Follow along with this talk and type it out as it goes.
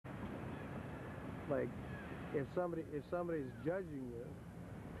Like, if somebody's judging you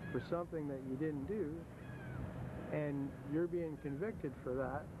for something that you didn't do, and you're being convicted for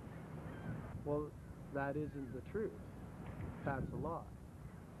that, well, that isn't the truth. That's a lie.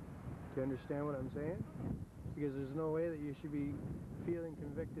 Do you understand what I'm saying? Because there's no way that you should be feeling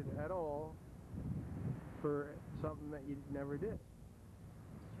convicted at all for something that you never did.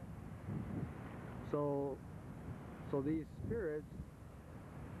 So these spirits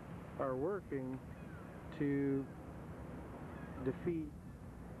are working to defeat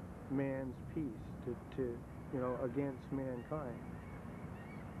man's peace, to against mankind.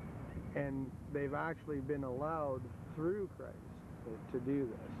 And they've actually been allowed through Christ to do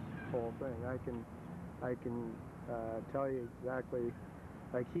this whole thing. I can tell you exactly,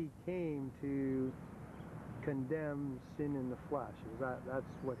 like, he came to condemn sin in the flesh. That's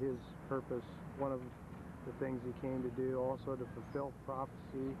what his purpose, one of the things he came to do, also to fulfill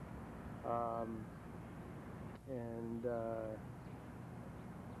prophecy, and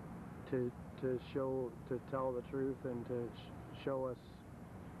to tell the truth, and to show us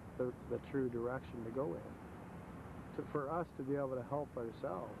the true direction to go in, for us to be able to help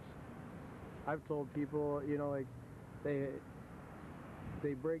ourselves. I've told people, like,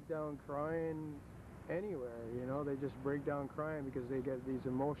 they break down crying anywhere, they just break down crying because they get these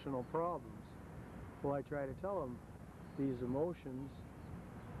emotional problems. Well, I try to tell them these emotions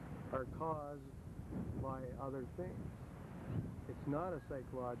are caused by other things. It's not a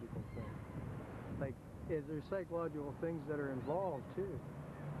psychological thing. Like, there's psychological things that are involved too,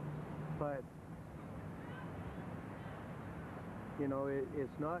 but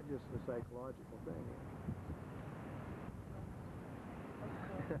it's not just a psychological thing.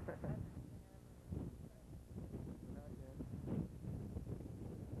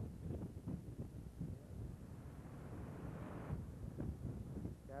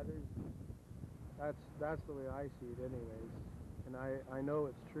 Yeah, that's the way I see it, anyways. And I know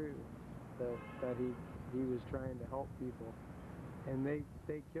it's true that he was trying to help people, and they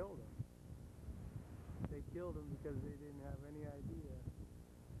killed him. They killed him because they didn't have any idea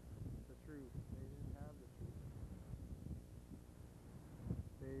the truth. They didn't have the truth.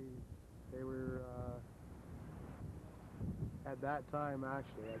 They were at that time, I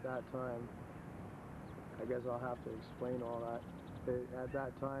guess I'll have to explain all that. At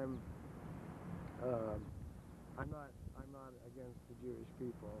that time, I'm not against the Jewish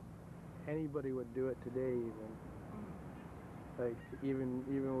people. Anybody would do it today, even. Like,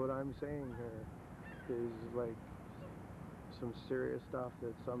 even what I'm saying here is like some serious stuff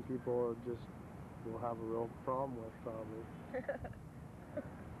that some people just will have a real problem with, probably.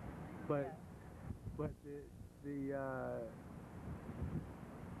 But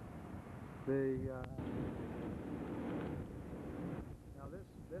now this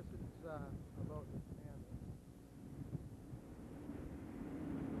is about the commandments.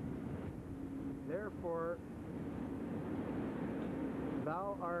 Therefore,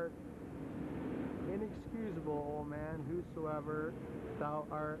 thou art inexcusable, O man, whosoever thou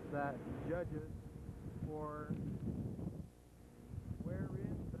art that judgest, for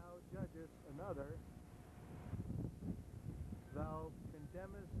wherein thou judgest another, thou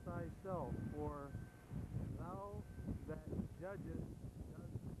condemnest thyself, for thou that judgest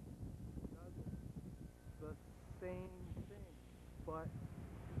does the same thing. But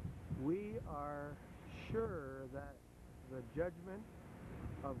we are sure that the judgment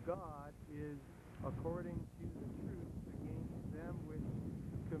of God is according to the truth against them which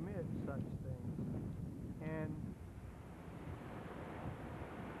commit such things.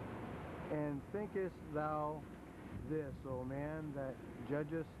 And thinkest thou this, O man, that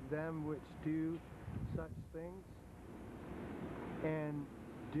judgest them which do such things, and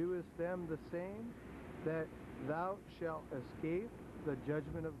doest them the same, that thou shalt escape the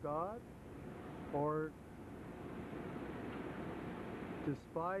judgment of God? Or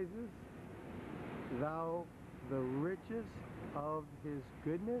despisest thou the riches of his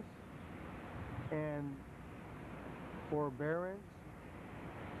goodness and forbearance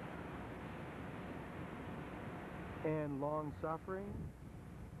and long-suffering,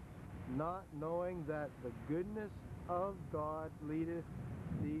 not knowing that the goodness of God leadeth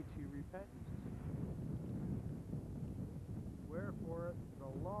thee to repentance? Wherefore the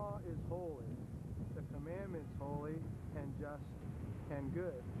law is holy, the commandments holy, and just, and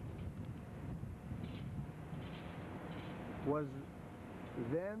good. Was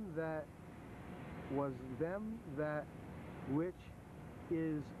them that which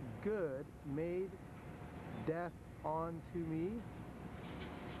is good made death unto me?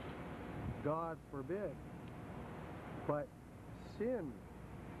 God forbid. But sin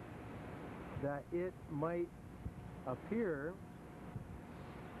that it might appear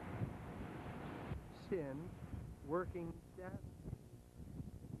sin working death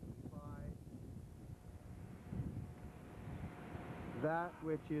by that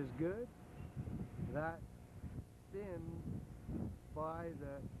which is good, that sin by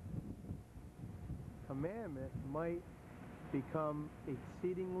the commandment might become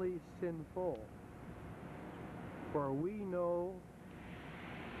exceedingly sinful. For we know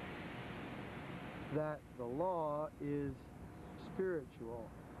that the law is spiritual,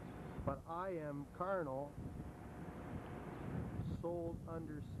 but I am carnal, sold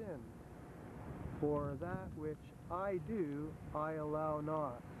under sin. For that which I do, I allow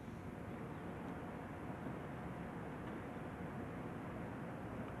not.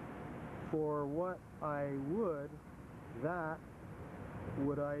 For what I would, that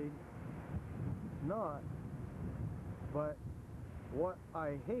would I not. But what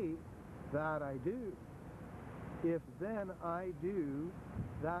I hate, that I do. If then I do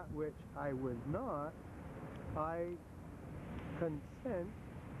that which I would not, I consent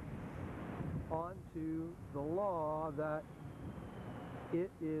unto the law that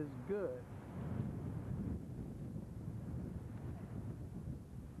it is good.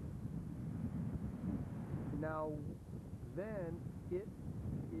 Now then it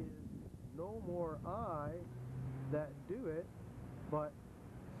is no more I that do it, but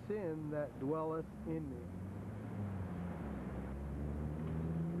sin that dwelleth in me.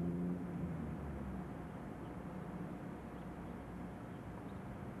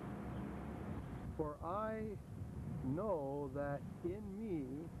 For I know that in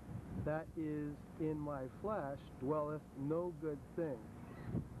me, that is in my flesh, dwelleth no good thing.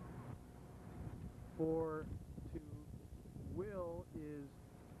 For to will is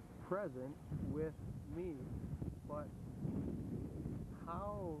present with me, but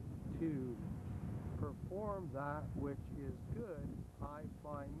how to perform that which is good I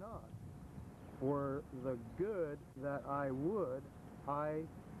find not. For the good that I would, I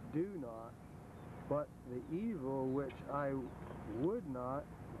do not, but the evil which I would not,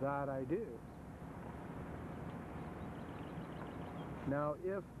 that I do. Now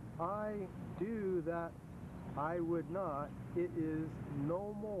if I do that I would not, it is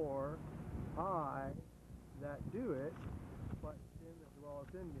no more I that do it, but sin that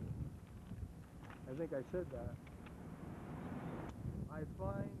dwelleth in me. I think I said that. I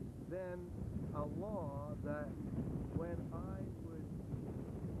find then a law that when I would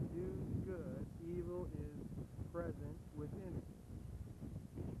do good, evil is present within me.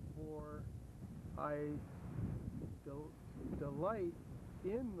 For I delight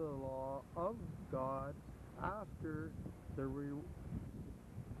in the law of God after the inward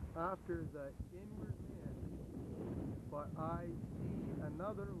man, but I see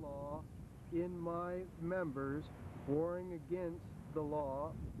another law in my members, warring against the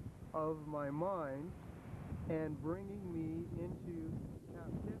law of my mind, and bringing me into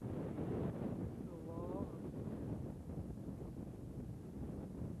captivity to the law of sin,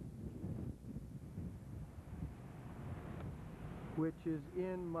 which is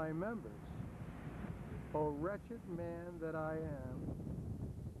in my members. O wretched man that I am,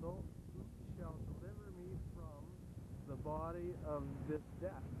 so who shall deliver me from the body of this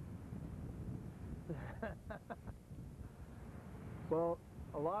death? Well,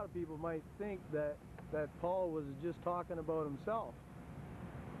 a lot of people might think that Paul was just talking about himself,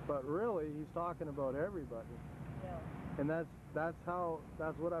 but really he's talking about everybody. Yeah. And that's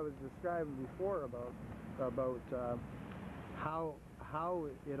what I was describing before about how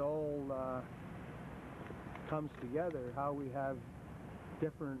it all comes together, how we have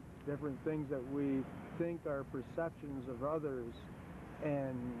different things that we think are perceptions of others,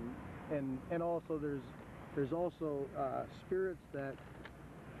 and also there's also spirits that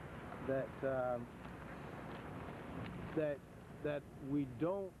we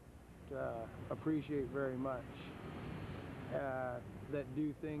don't appreciate very much, that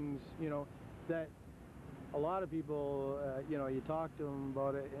do things, that a lot of people, you talk to them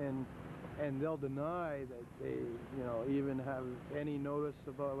about it, and they'll deny that they, even have any notice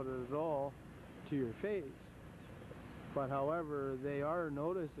about it at all to your face. But however, they are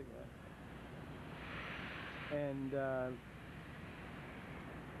noticing it. And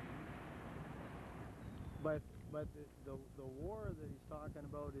but the war that he's talking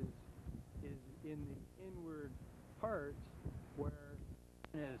about is in the inward parts, where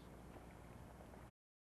Is